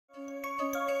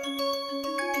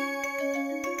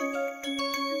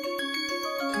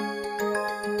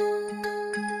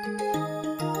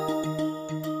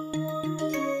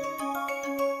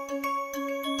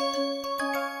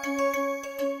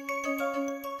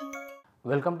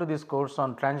Welcome to this course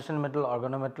on transition metal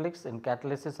organometallics in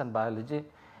catalysis and biology.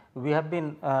 We have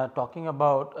been talking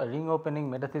about ring opening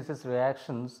metathesis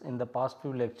reactions in the past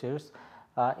few lectures.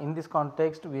 In this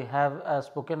context, we have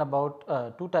spoken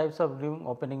about two types of ring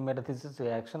opening metathesis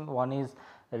reaction. One is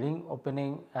ring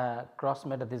opening cross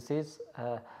metathesis,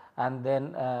 and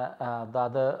then the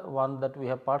other one that we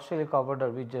have partially covered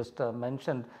or we just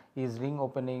mentioned is ring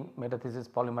opening metathesis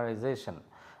polymerization.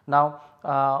 Now,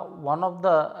 one of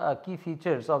the key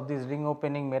features of this ring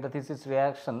opening metathesis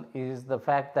reaction is the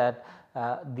fact that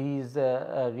these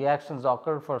reactions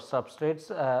occur for substrates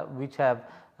which have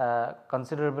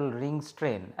considerable ring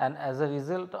strain, and as a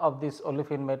result of this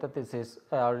olefin metathesis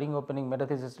ring opening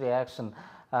metathesis reaction,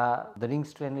 the ring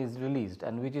strain is released,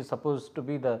 and which is supposed to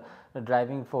be the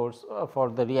driving force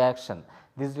for the reaction.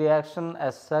 This reaction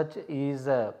as such is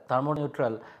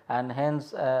thermoneutral, and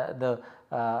hence the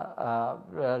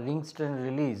ring strain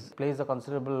release plays a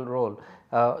considerable role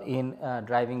in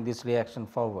driving this reaction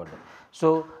forward.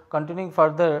 So, continuing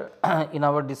further in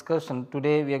our discussion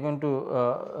today, we are going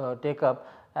to take up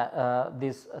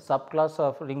this subclass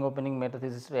of ring opening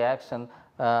metathesis reaction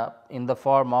in the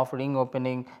form of ring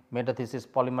opening metathesis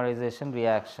polymerization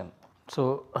reaction.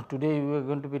 So, today we are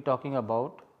going to be talking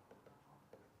about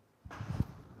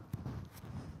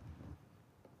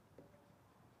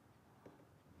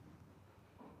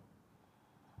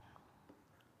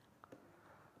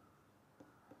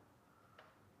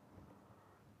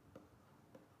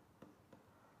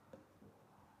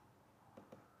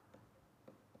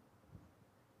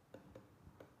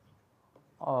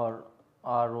or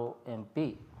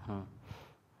ROMP.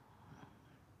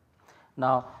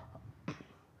 Now,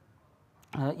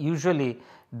 usually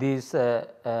this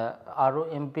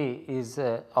ROMP is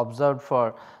observed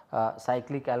for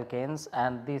cyclic alkanes,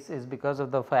 and this is because of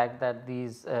the fact that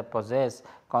these possess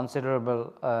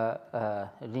considerable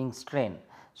ring strain.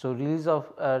 So, release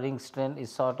of ring strain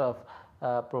is sort of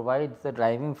provides the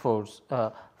driving force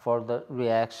for the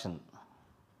reaction.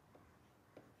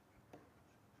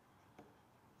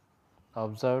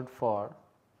 Observed for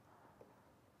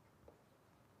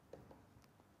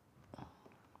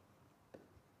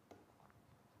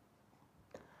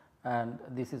and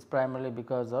this is primarily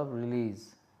because of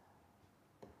release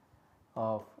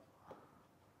of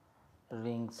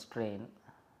ring strain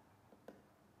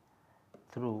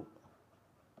through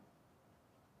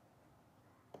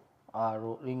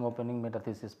ring opening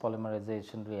metathesis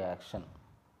polymerization reaction.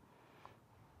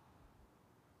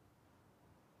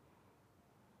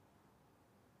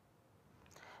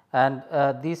 And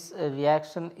this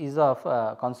reaction is of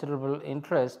considerable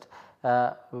interest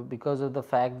because of the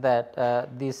fact that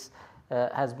this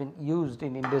has been used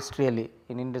in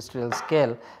industrial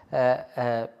scale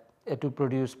to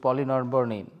produce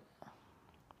polynorbornene.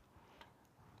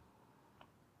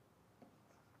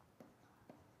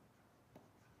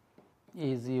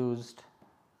 Is used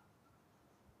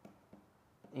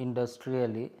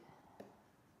industrially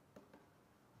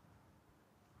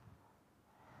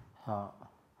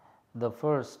the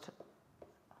first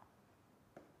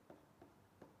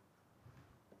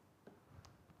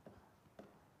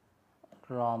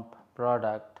ROMP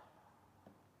product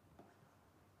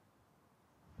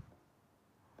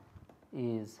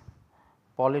is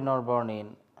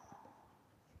polynorbornene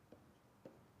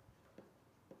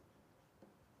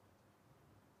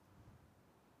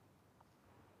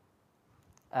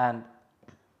and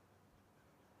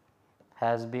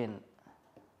has been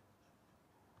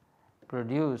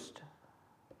produced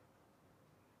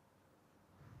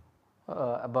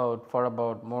for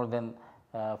about more than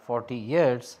 40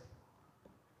 years,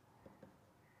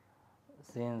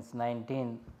 since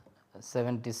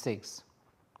 1976,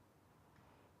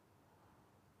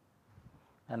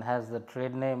 and has the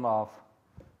trade name of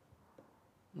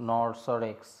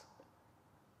Norsorex,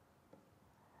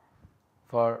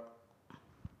 for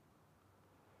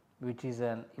which is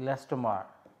an elastomer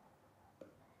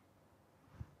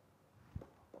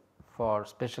for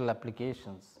special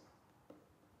applications.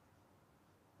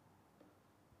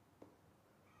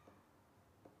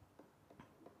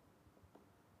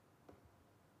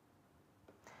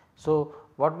 So,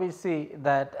 what we see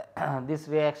that this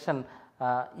reaction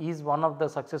is one of the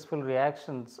successful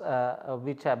reactions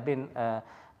which have been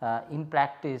in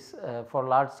practice for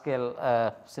large scale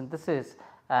synthesis,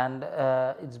 and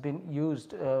it has been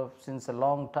used since a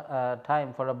long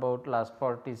time, for about last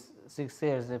 46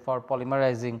 years, for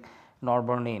polymerizing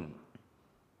norbornene.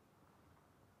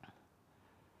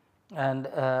 And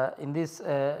in this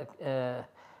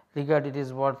regard, it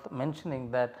is worth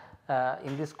mentioning that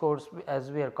in this course,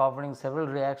 as we are covering several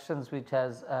reactions which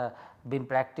has been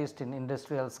practiced in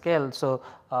industrial scale. So,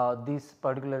 this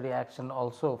particular reaction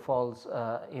also falls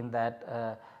in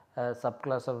that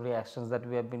subclass of reactions that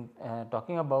we have been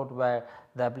talking about, where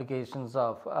the applications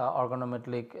of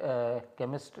organometallic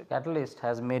chemistry catalyst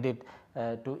has made it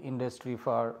to industry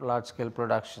for large scale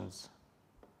productions.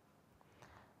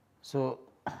 So,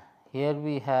 here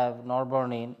we have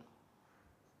norbornene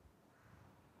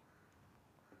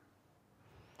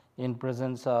in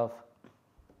presence of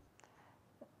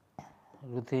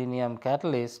ruthenium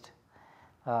catalyst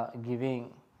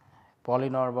giving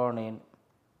polynorbornene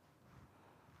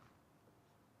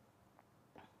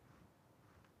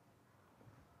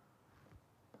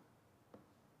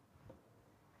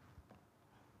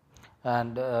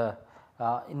and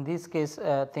in this case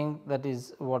I think that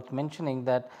is worth mentioning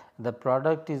that the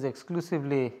product is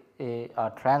exclusively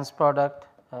a trans product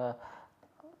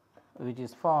which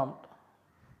is formed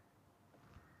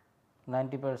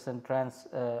 90% trans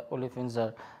olefins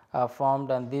are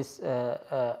formed, and this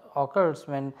occurs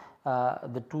when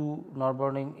the two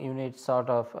norbornene units sort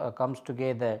of comes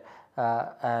together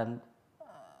and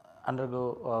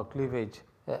undergo cleavage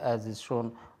as is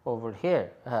shown over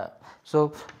here.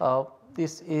 So,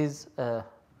 this is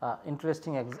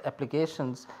interesting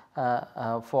applications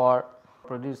for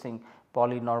producing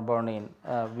polynorbornene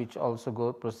which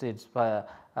also proceeds via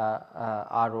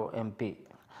ROMP.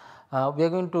 We are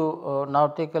going to now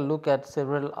take a look at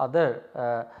several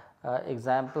other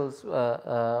examples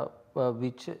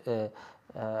which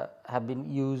have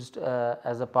been used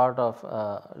as a part of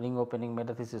ring opening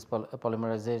metathesis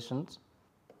polymerizations.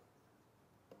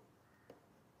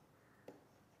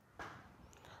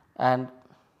 And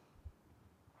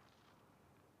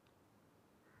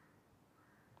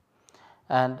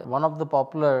one of the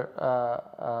popular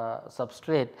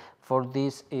substrate for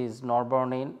this is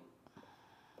norbornene.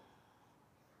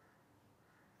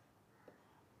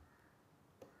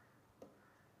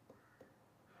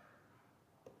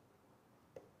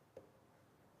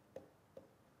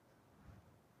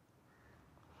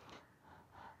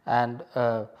 And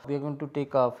we are going to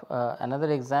take off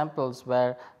another examples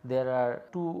where there are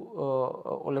two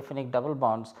olefinic double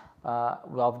bonds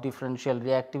of differential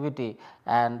reactivity,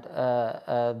 and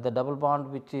the double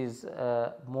bond which is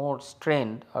more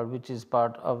strained or which is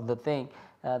part of the thing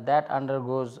that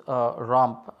undergoes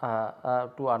ROMP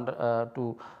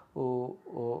to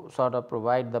sort of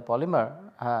provide the polymer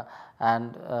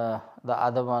and the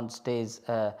other one stays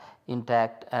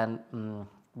intact and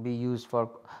be used for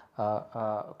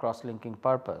cross linking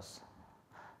purpose.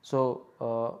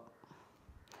 So,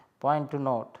 point to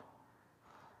note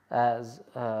as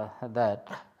that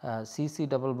CC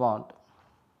double bond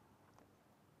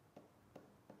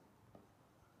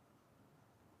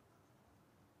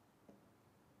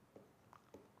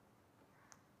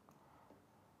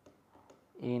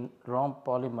in ROMP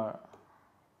polymer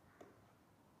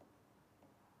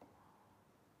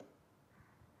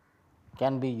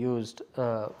can be used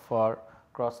for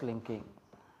cross linking.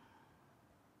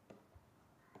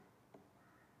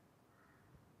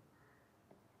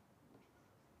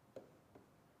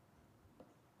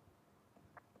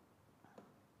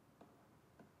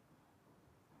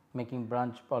 Making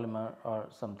branch polymer or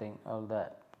something, all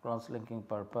that cross linking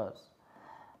purpose.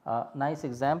 Nice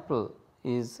example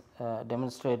is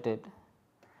demonstrated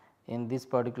in this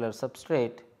particular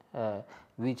substrate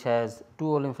which has two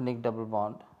olefinic double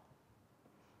bond.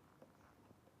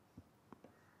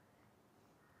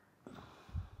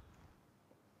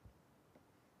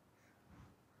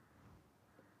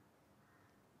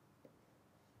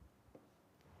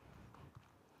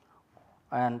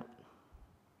 And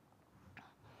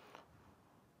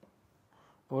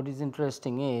what is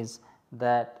interesting is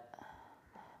that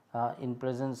in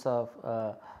presence of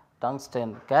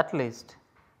tungsten catalyst,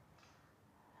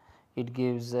 it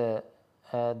gives the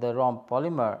ROMP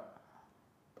polymer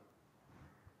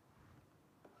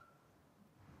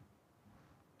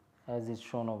as is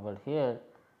shown over here.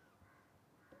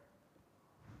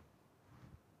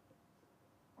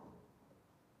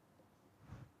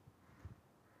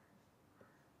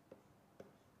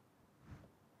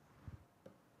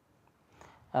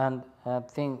 And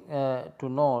thing to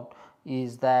note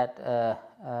is that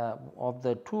of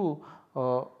the two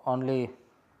only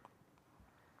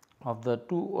of the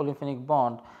two olefinic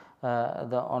bond,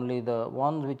 only the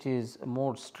one which is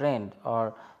more strained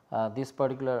or this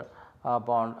particular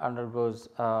bond undergoes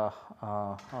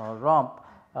ROMP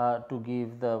to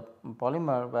give the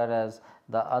polymer, whereas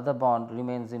the other bond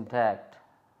remains intact.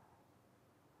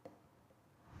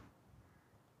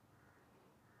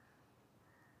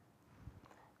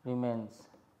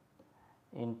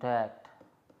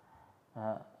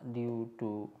 Due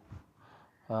to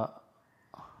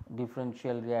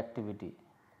differential reactivity.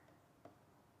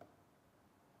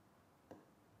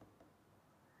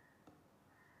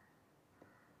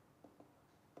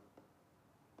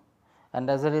 And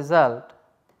as a result,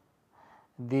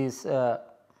 these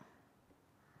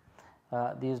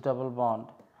double bond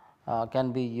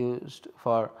can be used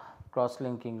for cross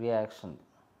linking reaction.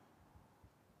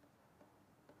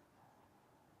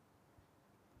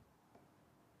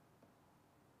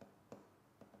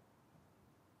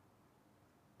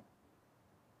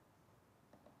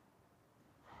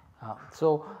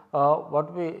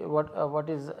 What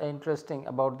is interesting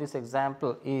about this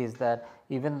example is that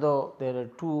even though there are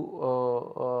two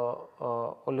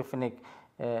olefinic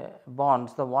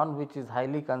bonds, the one which is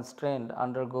highly constrained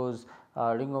undergoes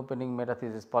ring opening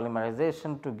metathesis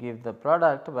polymerization to give the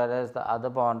product, whereas the other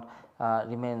bond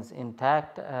remains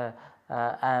intact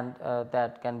and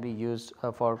that can be used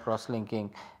for cross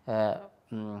linking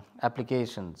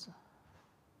applications.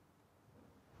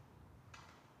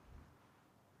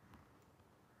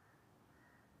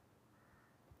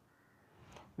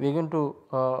 We are going to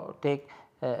take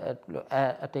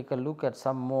a look at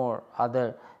some more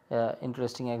other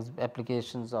interesting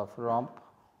applications of ROMP.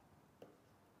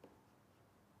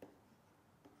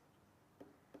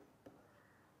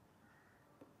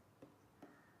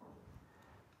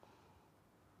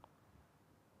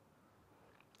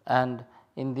 And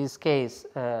in this case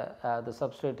the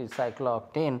substrate is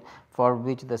cyclooctane, for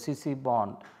which the CC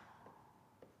bond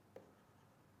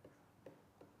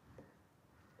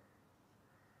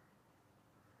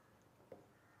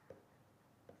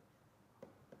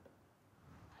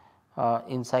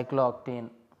in cyclooctane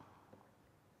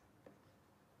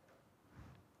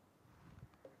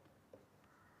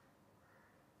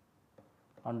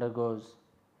undergoes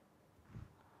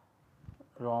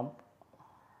ROMP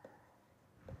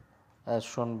as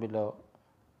shown below.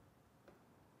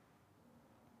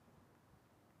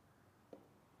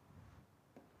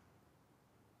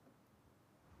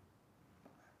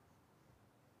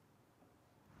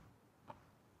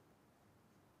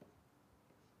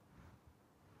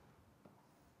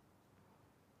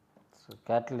 So,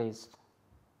 catalyst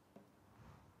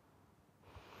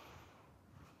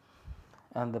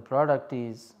and the product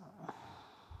is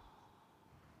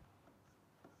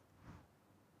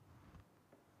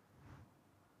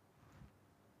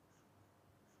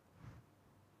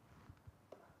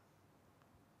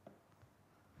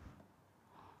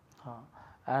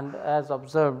and as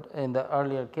observed in the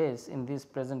earlier case, in this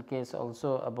present case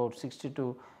also about 60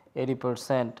 to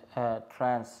 80%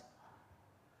 trans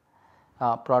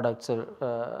products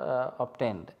are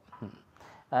obtained.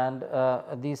 And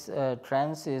this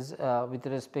trans is with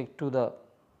respect to the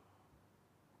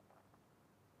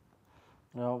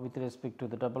with respect to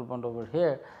the double bond over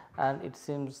here, and it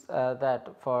seems that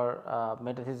for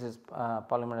metathesis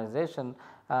polymerization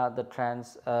the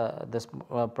trans this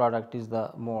product is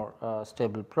the more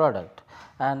stable product,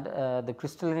 and the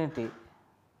crystallinity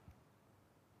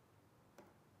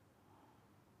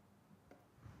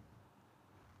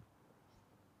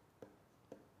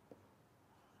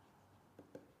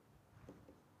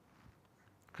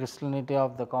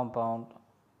of the compound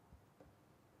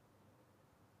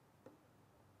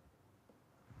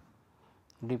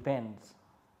depends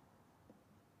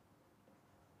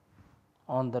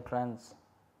on the trans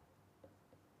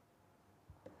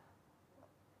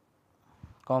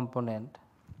component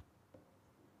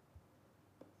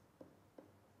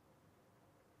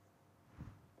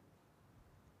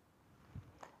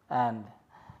and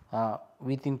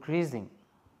with increasing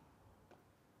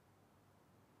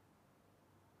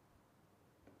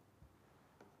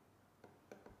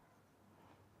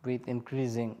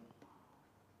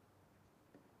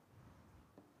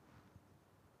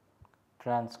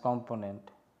trans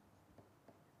component,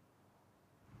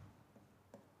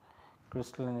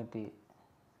 crystallinity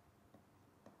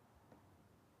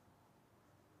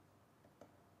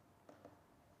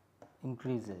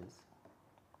increases.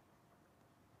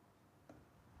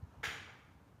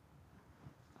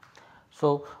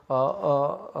 So,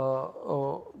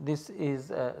 this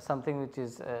is something which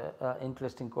is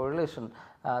interesting correlation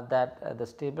that the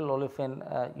stable olefin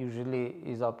usually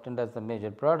is obtained as the major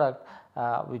product,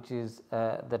 which is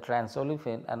the trans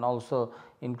olefin, and also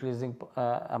increasing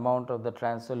amount of the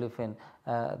trans olefin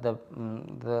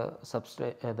the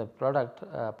substrate the product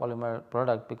polymer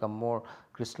product become more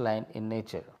crystalline in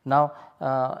nature. Now,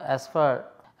 as far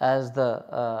as the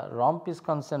ROMP is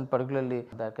concerned, particularly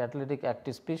the catalytic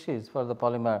active species for the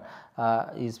polymer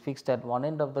is fixed at one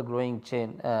end of the growing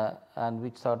chain and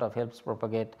which sort of helps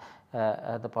propagate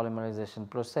the polymerization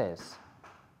process.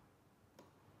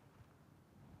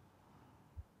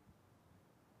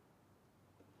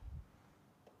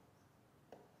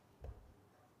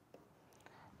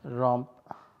 ROMP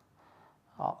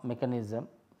mechanism.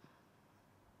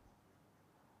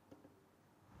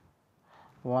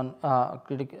 One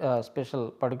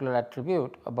special particular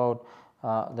attribute about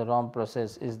the ROMP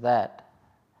process is that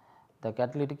the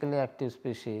catalytically active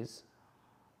species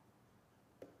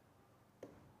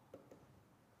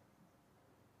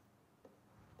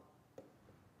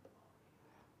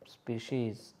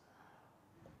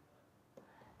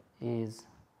is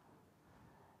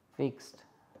fixed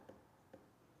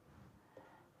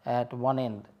at one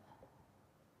end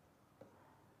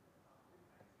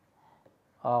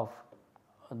of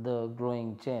the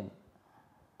growing chain,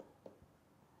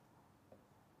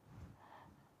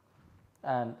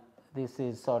 and this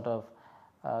is sort of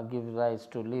gives rise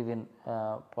to leave-in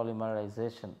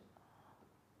polymerization.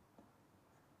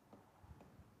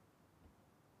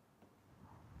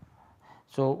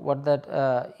 So, what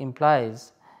that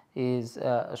implies is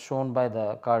shown by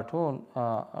the cartoon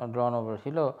drawn over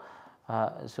below.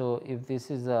 So, if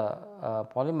this is a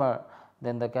polymer,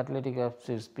 then the catalytic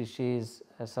active species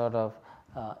sort of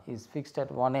is fixed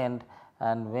at one end,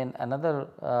 and when another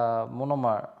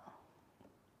monomer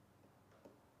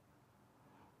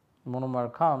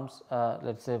comes,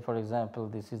 let us say for example,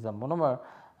 this is a monomer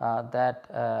that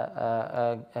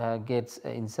gets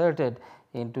inserted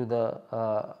into the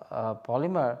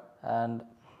polymer, and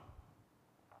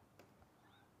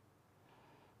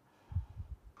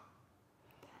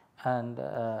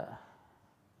the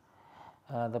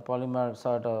polymer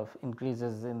sort of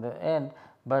increases in the end,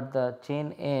 but the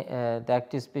chain the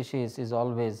active species is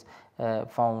always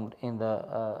found in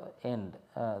the end.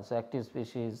 So, active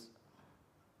species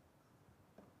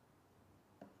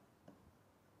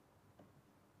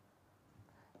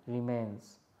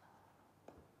remains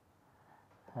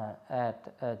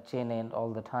at chain end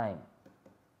all the time.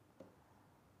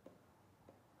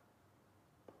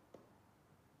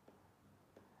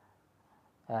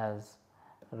 As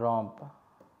ROMP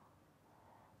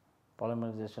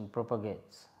polymerization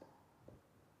propagates.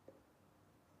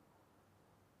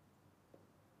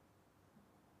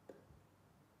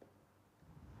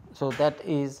 So, that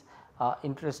is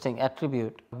interesting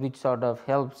attribute which sort of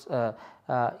helps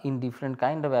in different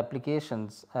kind of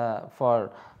applications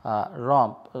for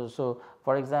ROMP. So,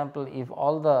 for example, if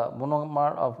all the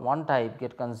monomer of one type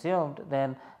get consumed,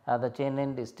 then the chain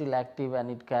end is still active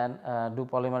and it can do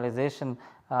polymerization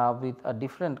with a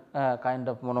different kind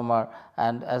of monomer,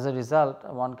 and as a result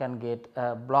one can get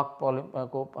block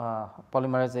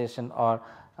polymerization or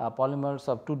polymers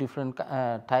of two different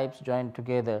types joined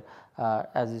together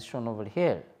as is shown over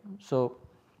here. So,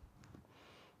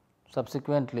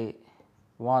 subsequently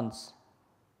once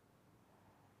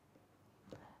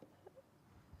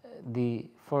the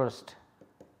first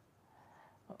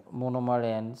monomer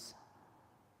ends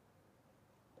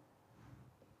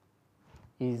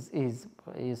is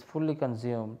fully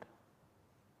consumed,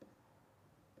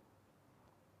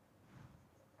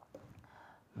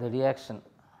 the reaction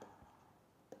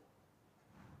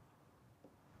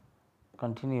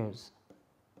continues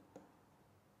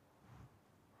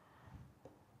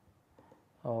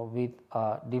with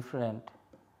a different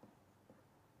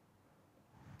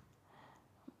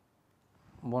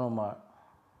monomer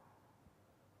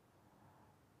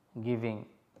giving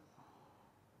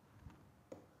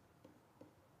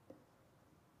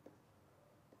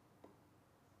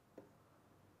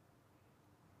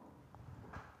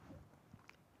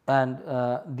and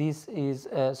this is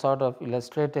sort of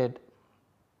illustrated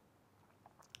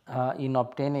in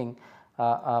obtaining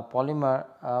a polymer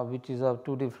which is of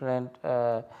two different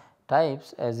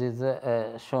types as is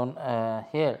shown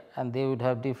here, and they would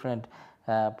have different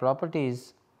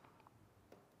properties.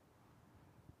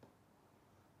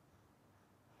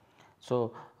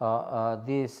 So,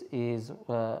 this is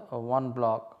one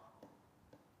block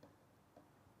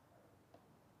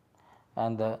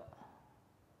and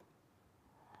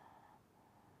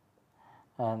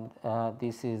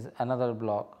this is another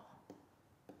block,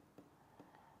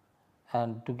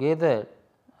 and together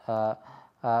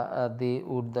they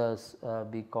would thus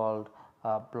be called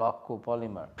block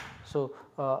copolymer. So,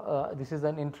 this is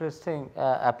an interesting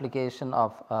application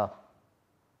of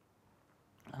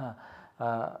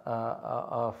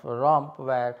ROMP,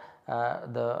 where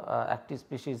the active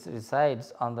species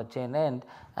resides on the chain end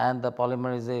and the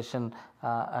polymerization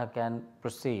can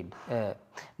proceed.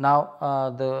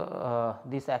 Now,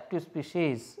 this active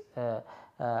species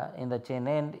in the chain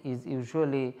end is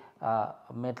usually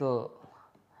metal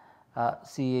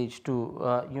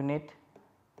CH2 unit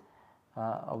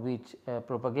which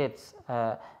propagates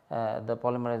the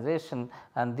polymerization,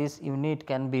 and this unit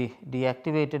can be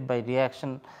deactivated by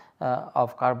reaction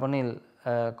of carbonyl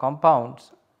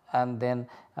compounds and then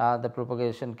the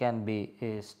propagation can be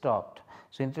stopped.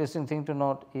 So, interesting thing to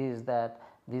note is that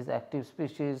this active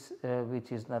species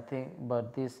which is nothing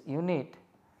but this unit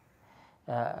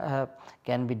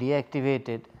can be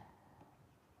deactivated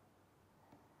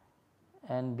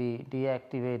and be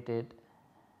deactivated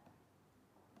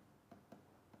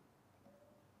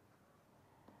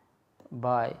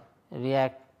by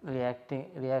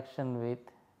reaction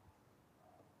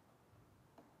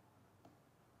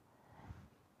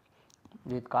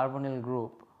with carbonyl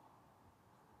group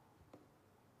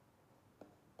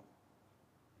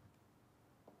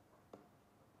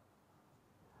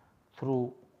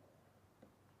through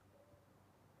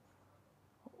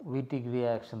Wittig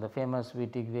reaction, the famous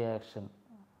Wittig reaction.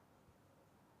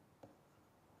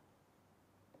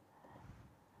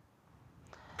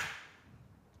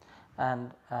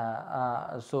 And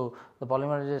so, the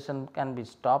polymerization can be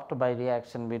stopped by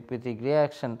reaction with Wittig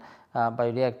reaction by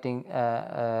reacting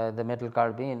the metal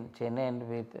carbene chain end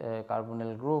with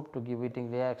carbonyl group to give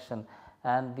Wittig reaction,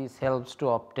 and this helps to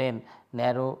obtain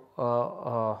narrow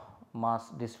mass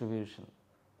distribution,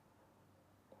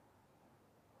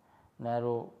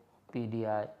 narrow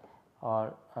PDI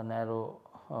or a narrow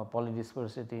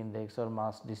polydispersity index or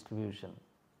mass distribution.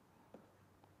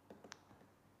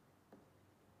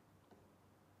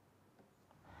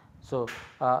 So,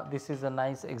 this is a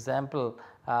nice example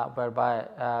whereby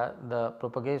the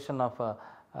propagation of a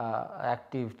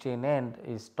active chain end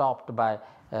is stopped by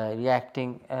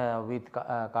reacting with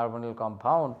carbonyl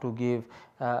compound to give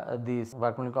this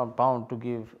carbonyl compound to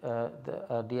give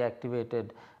the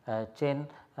deactivated chain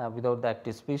without the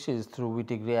active species through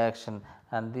Wittig reaction,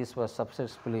 and this was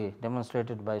successfully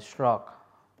demonstrated by Schrock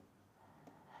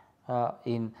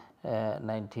in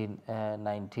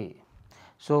 1990.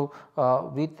 So,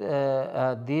 with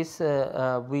this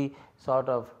we sort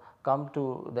of come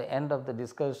to the end of the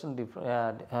discussion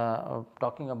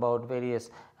talking about various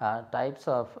types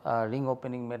of ring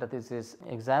opening metathesis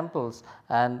examples,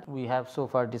 and we have so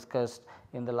far discussed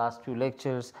in the last few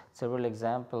lectures several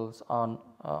examples on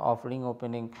of ring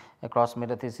opening across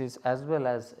metathesis as well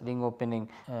as ring opening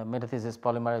metathesis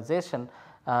polymerization,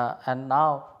 and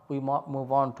now we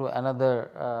move on to another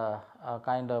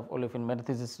kind of olefin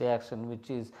metathesis reaction,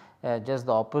 which is just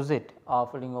the opposite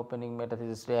of ring opening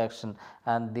metathesis reaction,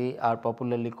 and they are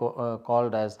popularly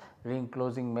called as ring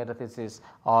closing metathesis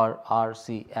or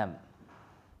RCM.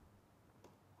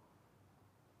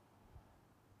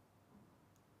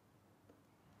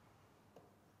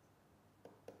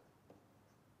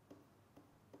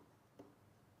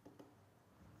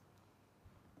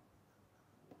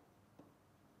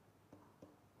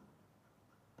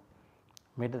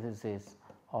 Metathesis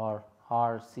or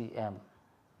RCM.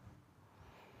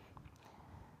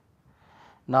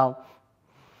 Now,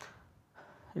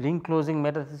 ring closing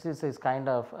metathesis is kind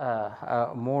of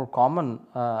more common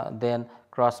than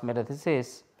cross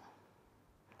metathesis,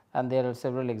 and there are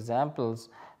several examples.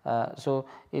 So,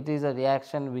 it is a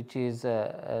reaction which is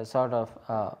sort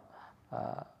of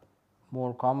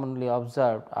more commonly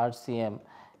observed. RCM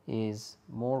is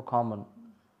more common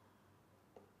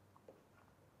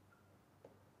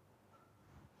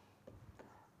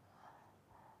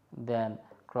than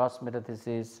cross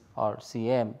metathesis or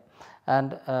CM,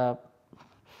 and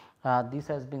this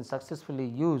has been successfully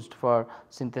used for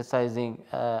synthesizing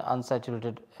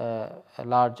unsaturated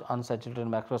large unsaturated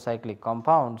macrocyclic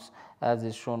compounds, as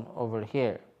is shown over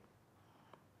here.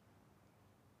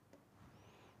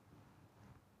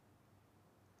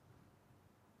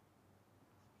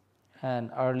 An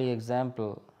early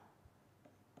example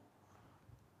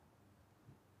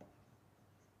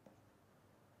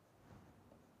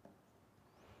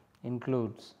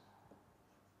includes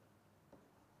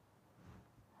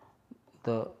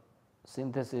the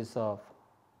synthesis of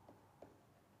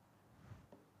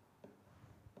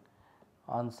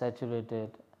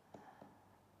unsaturated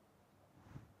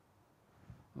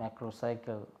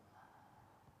macrocycle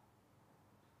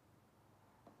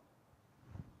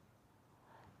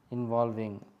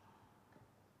involving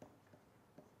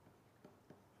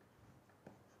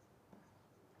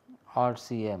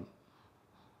RCM,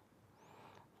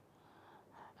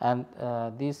 and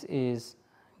this is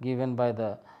given by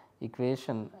the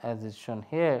equation as is shown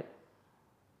here.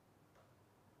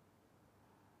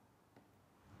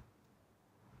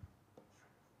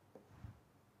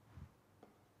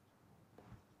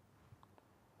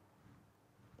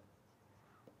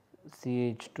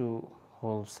 CH2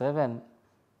 whole 7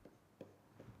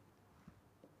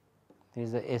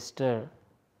 is the ester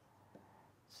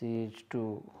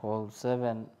CH2 whole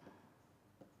 7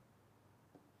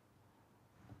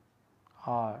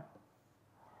 R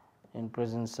in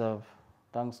presence of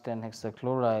tungsten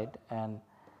hexachloride and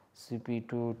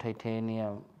Cp2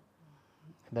 titanium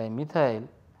dimethyl,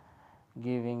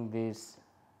 giving this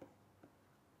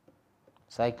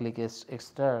cyclic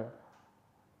ester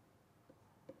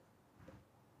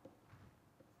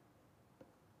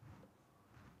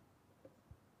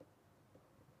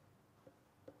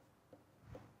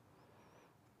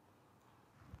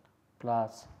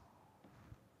plus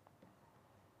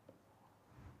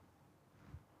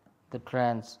the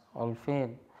trans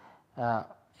olefin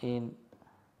in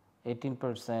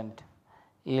 18%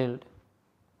 yield,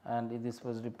 and this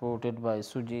was reported by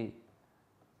Suji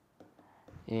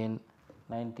in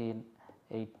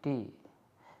 1980.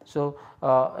 So,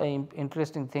 an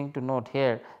interesting thing to note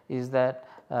here is that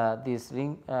this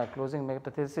ring closing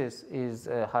metathesis is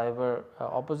however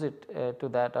opposite to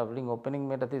that of ring opening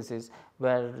metathesis,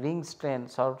 where ring strain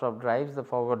sort of drives the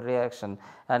forward reaction,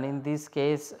 and in this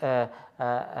case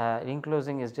ring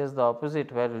closing is just the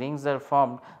opposite, where rings are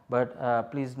formed,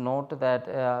 but please note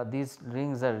that these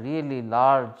rings are really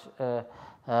large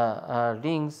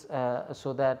rings,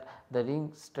 so that the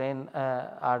ring strain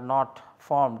are not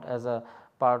formed as a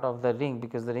part of the ring,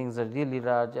 because the rings are really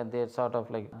large and they are sort of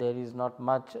like there is not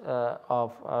much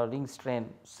of ring strain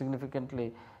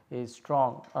significantly is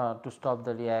strong to stop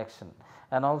the reaction.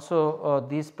 And also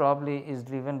this probably is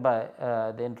driven by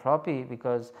the entropy,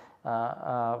 because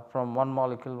from one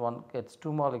molecule one gets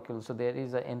two molecules. So, there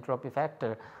is an entropy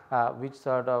factor which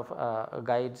sort of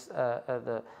guides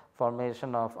the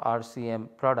formation of RCM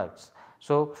products.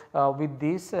 So, with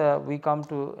this we come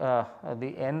to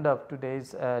the end of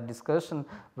today's discussion,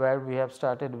 where we have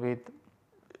started with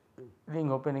ring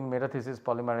opening metathesis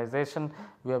polymerization.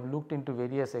 We have looked into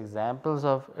various examples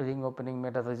of ring opening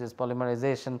metathesis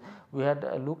polymerization. We had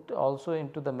looked also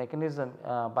into the mechanism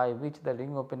by which the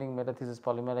ring opening metathesis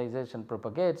polymerization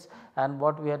propagates, and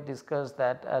what we had discussed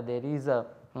that there is a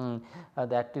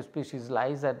the active species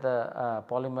lies at the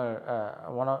polymer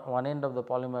one end of the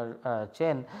polymer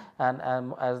chain,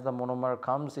 and as the monomer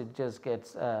comes, it just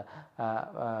gets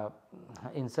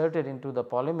inserted into the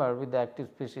polymer, with the active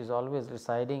species always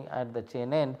residing at the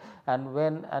chain end.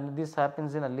 And this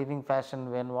happens in a living fashion.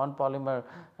 When one polymer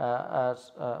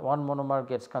one monomer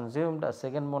gets consumed, a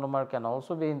second monomer can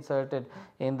also be inserted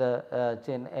in the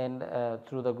chain end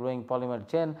through the growing polymer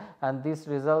chain, and this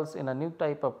results in a new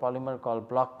type of polymer called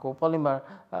block copolymer,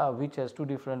 which has two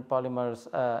different polymers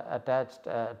attached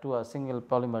to a single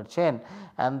polymer chain.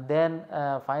 And then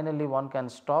finally one can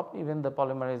stop even the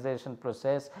polymerization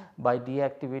process by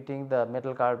deactivating the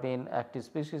metal carbene active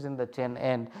species in the chain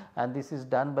end, and this is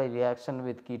done by reaction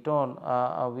with ketone,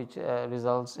 which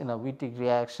results in a Wittig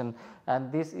reaction,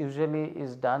 and this usually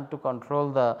is done to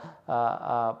control the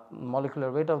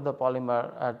molecular weight of the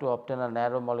polymer to obtain a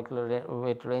narrow molecular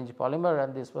weight range polymer,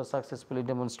 and this was successfully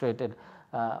demonstrated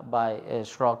by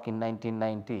Schrock in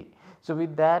 1990. So,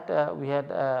 with that we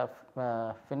had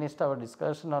finished our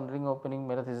discussion on ring opening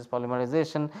metathesis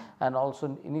polymerization, and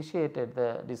also initiated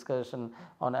the discussion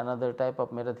on another type of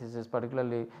metathesis,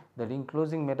 particularly the ring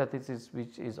closing metathesis,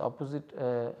 which is opposite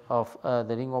of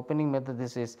the ring opening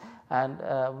metathesis. And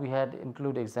we had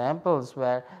include examples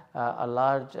where a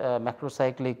large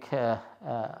macrocyclic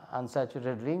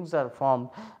unsaturated rings are formed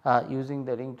using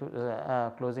the ring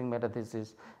closing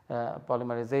metathesis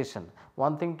polymerization.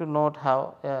 One thing to note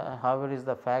however is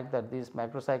the fact that these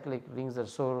macrocyclic rings are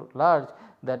so large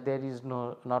that there is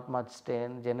not much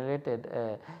strain generated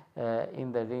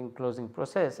in the ring closing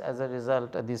process. As a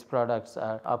result, these products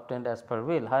are obtained as per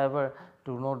will. However,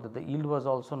 to note that the yield was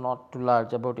also not too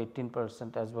large, about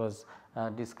 18% as was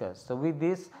discussed. So, with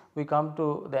this we come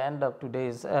to the end of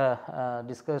today's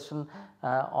discussion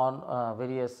on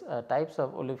various types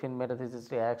of olefin metathesis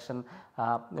reaction.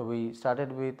 We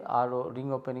started with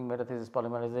ring opening metathesis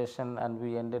polymerization, and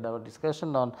we ended our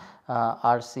discussion on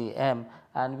RCM,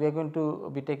 and we are going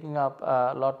to be taking up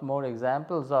a lot more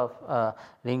examples of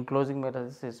ring closing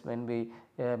metathesis when we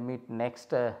meet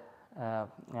next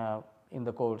in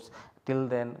the course. Till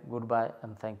then, goodbye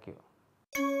and thank you.